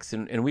 He's 6,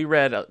 and we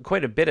read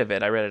quite a bit of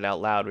it. I read it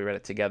out loud. We read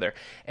it together,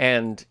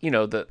 and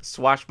the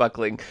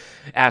swashbuckling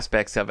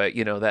aspects of it,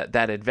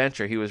 that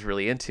adventure he was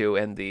really into,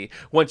 and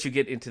once you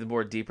get into the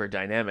more deeper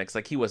dynamics,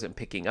 like he wasn't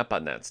picking up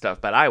on that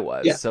stuff, but I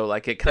was. Yeah. So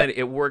like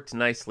it worked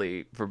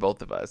nicely for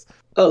both of us.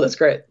 Oh, that's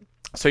great.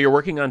 So you're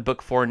working on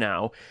book 4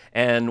 now,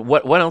 and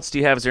what else do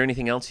you have? Is there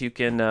anything else you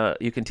can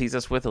tease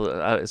us with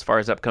as far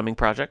as upcoming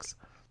projects?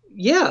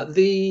 Yeah,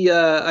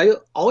 I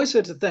always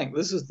had to think.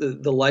 This is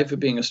the life of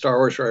being a Star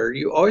Wars writer.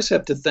 You always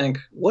have to think,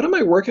 what am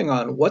I working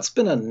on? What's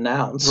been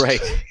announced? Right.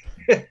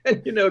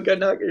 And not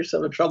get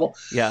yourself in trouble.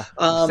 Yeah.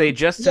 Say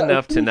just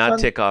enough to not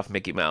tick off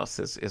Mickey Mouse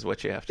is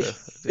what you have to do.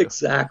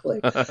 Exactly.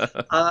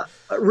 A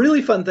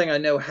really fun thing I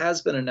know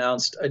has been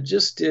announced. I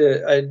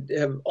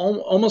have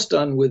almost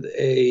done with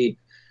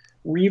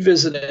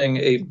revisiting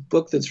a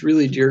book that's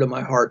really dear to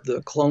my heart,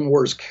 the Clone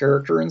Wars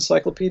Character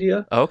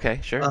Encyclopedia.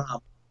 Okay, sure.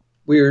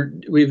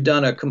 We've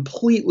done a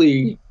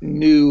completely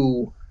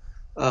new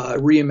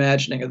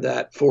reimagining of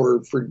that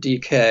for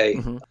DK.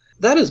 Mm-hmm.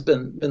 That has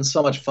been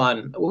so much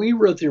fun. We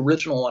wrote the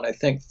original one, I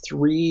think,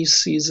 3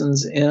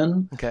 seasons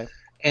in. Okay.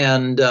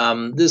 And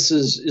this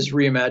is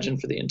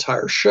reimagined for the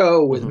entire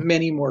show with mm-hmm.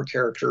 many more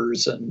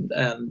characters and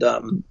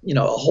a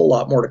whole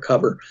lot more to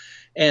cover.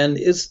 And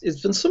it's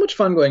been so much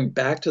fun going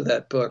back to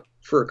that book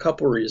for a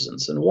couple of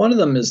reasons. And one of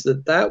them is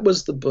that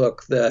was the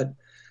book that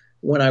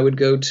when I would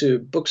go to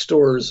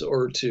bookstores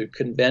or to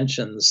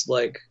conventions,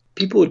 like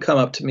people would come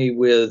up to me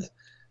with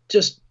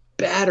just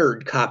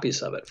battered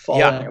copies of it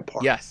falling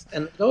apart. Yes.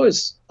 And they'd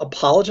always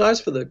apologize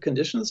for the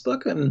condition of this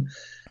book.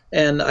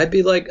 And I'd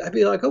be like,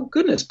 oh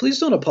goodness, please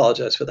don't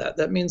apologize for that.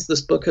 That means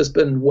this book has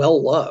been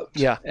well loved.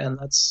 Yeah. And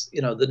that's,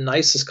 the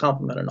nicest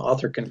compliment an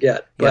author can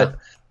get. But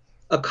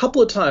a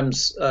couple of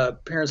times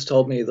parents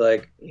told me,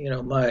 like,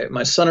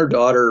 my son or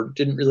daughter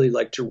didn't really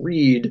like to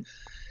read,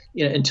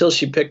 until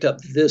she picked up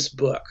this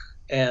book.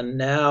 And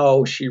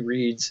now she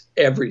reads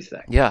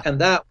everything. Yeah. And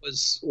that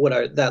was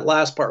that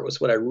last part was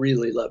what I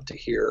really loved to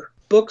hear.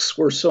 Books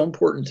were so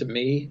important to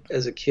me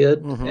as a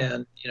kid mm-hmm.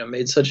 and,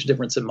 made such a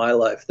difference in my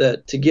life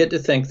that to get to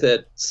think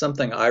that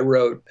something I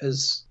wrote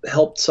has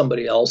helped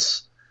somebody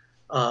else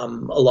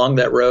along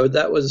that road,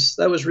 that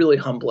was really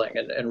humbling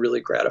and really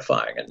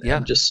gratifying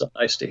and just so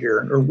nice to hear,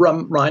 and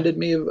reminded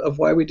me of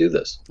why we do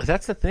this.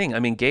 That's the thing. I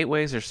mean,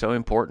 gateways are so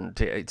important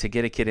to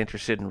get a kid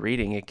interested in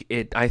reading.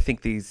 I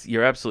think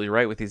you're absolutely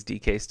right with these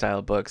DK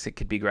style books. It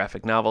could be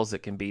graphic novels, it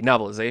can be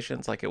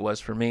novelizations like it was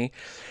for me.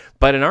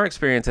 But in our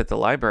experience at the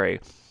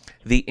library,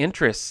 the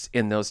interest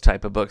in those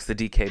type of books, the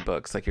DK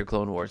books like your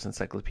Clone Wars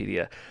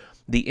Encyclopedia,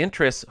 the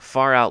interest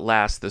far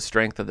outlasts the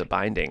strength of the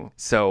binding.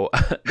 So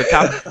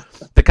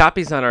the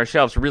copies on our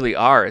shelves really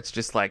are. It's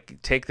just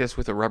like, take this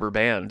with a rubber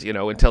band,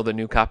 until the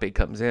new copy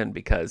comes in,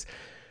 because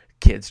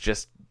kids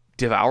just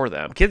devour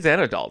them. Kids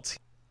and adults.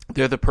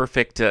 They're the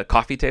perfect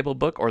coffee table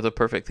book, or the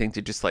perfect thing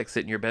to just like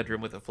sit in your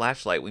bedroom with a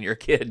flashlight when you're a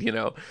kid,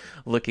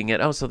 looking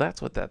at, so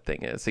that's what that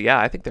thing is. So yeah,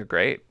 I think they're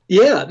great.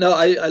 Yeah, no,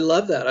 I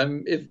love that.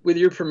 With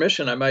your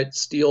permission, I might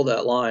steal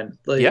that line.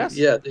 Yes.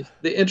 Yeah,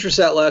 the interest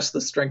outlasts the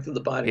strength of the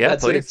binding. Yeah,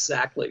 that's please. It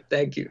exactly.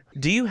 Thank you.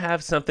 Do you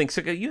have something?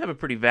 So you have a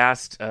pretty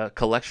vast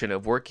collection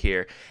of work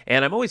here,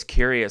 and I'm always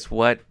curious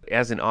what,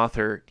 as an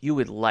author, you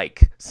would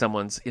like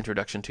someone's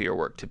introduction to your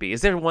work to be.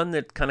 Is there one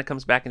that kind of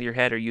comes back into your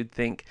head, or you'd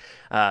think,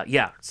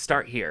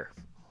 start here?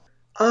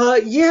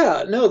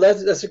 No,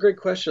 that's a great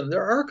question.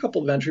 There are a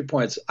couple of entry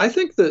points. I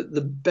think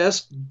the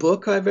best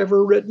book I've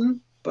ever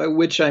written, by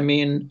which I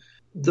mean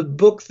the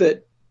book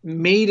that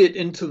made it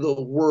into the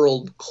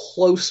world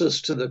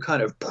closest to the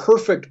kind of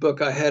perfect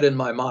book I had in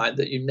my mind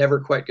that you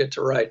never quite get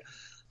to write,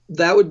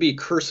 that would be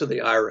Curse of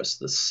the Iris,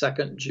 the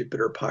second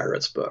Jupiter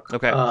Pirates book.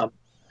 Okay.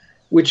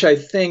 Which I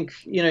think,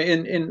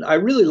 I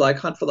really like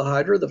Hunt for the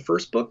Hydra, the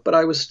first book, but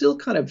I was still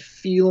kind of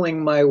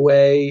feeling my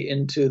way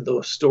into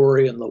the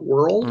story and the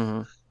world.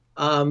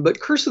 Mm-hmm. But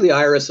Curse of the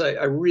Iris,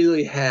 I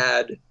really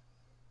had,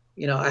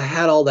 I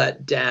had all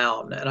that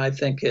down, and I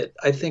think it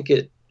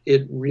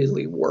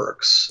really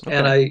works. Okay.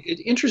 And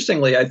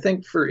interestingly, I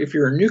think if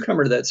you're a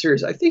newcomer to that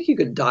series, I think you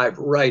can dive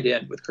right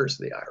in with Curse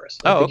of the Iris.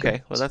 Oh,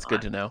 okay. Well, that's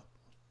good to know.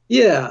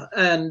 Yeah,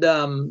 and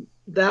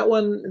that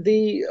one,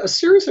 a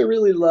series I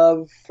really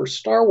love for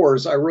Star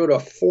Wars, I wrote a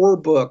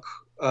 4-book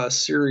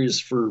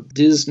series for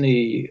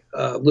Disney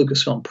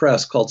Lucasfilm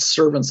Press called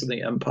Servants of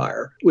the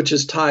Empire, which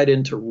is tied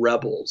into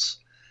Rebels.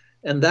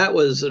 And that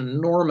was an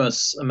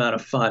enormous amount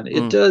of fun.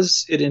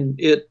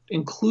 It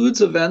includes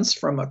events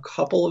from a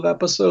couple of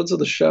episodes of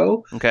the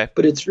show, okay,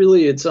 but it's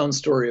really its own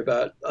story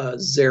about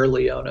Zare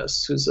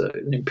Leonis, who's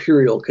an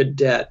Imperial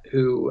cadet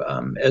who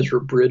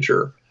Ezra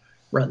Bridger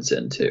runs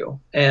into.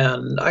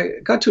 And I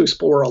got to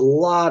explore a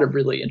lot of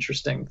really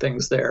interesting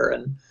things there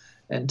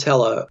and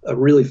tell a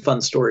really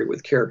fun story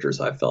with characters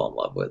I fell in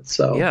love with.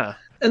 So yeah.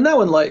 And that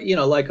one,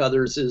 like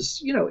others,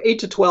 is 8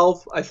 to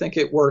 12. I think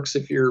it works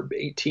if you're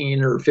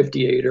 18 or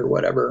 58 or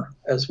whatever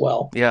as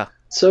well. Yeah.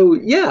 So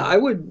yeah, I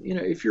would,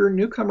 if you're a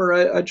newcomer,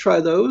 I'd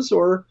try those.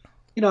 Or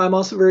I'm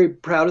also very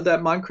proud of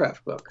that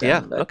Minecraft book.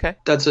 Yeah. Okay.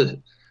 That's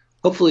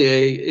hopefully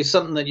a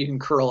something that you can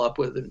curl up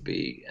with and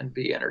be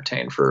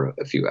entertained for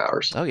a few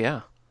hours. Oh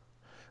yeah.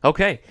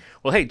 Okay.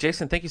 Well, hey,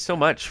 Jason, thank you so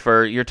much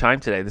for your time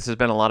today. This has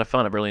been a lot of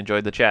fun. I've really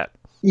enjoyed the chat.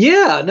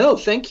 Yeah, no,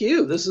 thank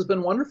you. This has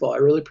been wonderful. I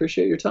really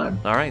appreciate your time.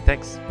 All right,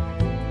 thanks.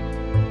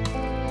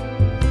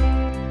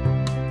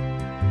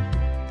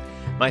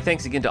 My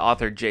thanks again to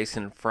author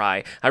Jason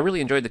Fry. I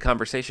really enjoyed the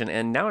conversation,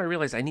 and now I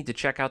realize I need to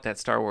check out that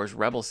Star Wars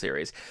Rebels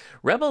series.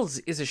 Rebels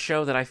is a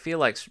show that I feel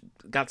like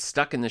got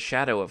stuck in the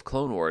shadow of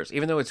Clone Wars,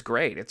 even though it's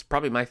great. It's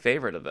probably my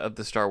favorite of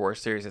the Star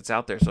Wars series that's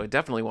out there, so I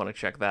definitely want to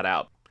check that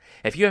out.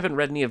 If you haven't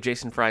read any of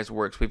Jason Fry's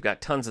works, we've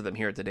got tons of them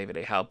here at the David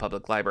A. Howe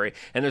Public Library,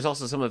 and there's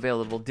also some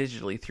available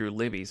digitally through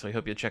Libby, so I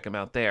hope you'll check them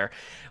out there.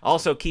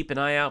 Also, keep an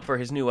eye out for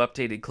his new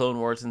updated Clone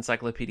Wars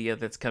encyclopedia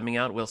that's coming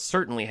out. We'll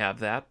certainly have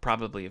that,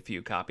 probably a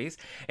few copies.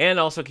 And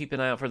also keep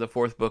an eye out for the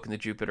fourth book in the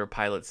Jupiter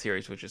Pilot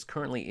series, which is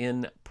currently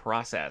in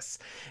process.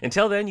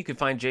 Until then, you can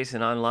find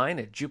Jason online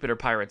at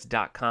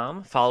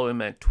jupiterpirates.com, follow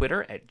him at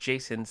Twitter at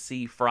Jason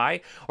C.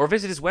 Fry, or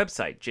visit his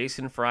website,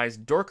 Jason Fry's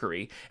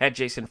Dorkery, at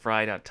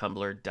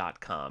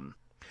jasonfry.tumblr.com.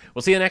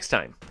 We'll see you next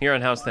time here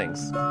on How's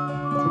Things.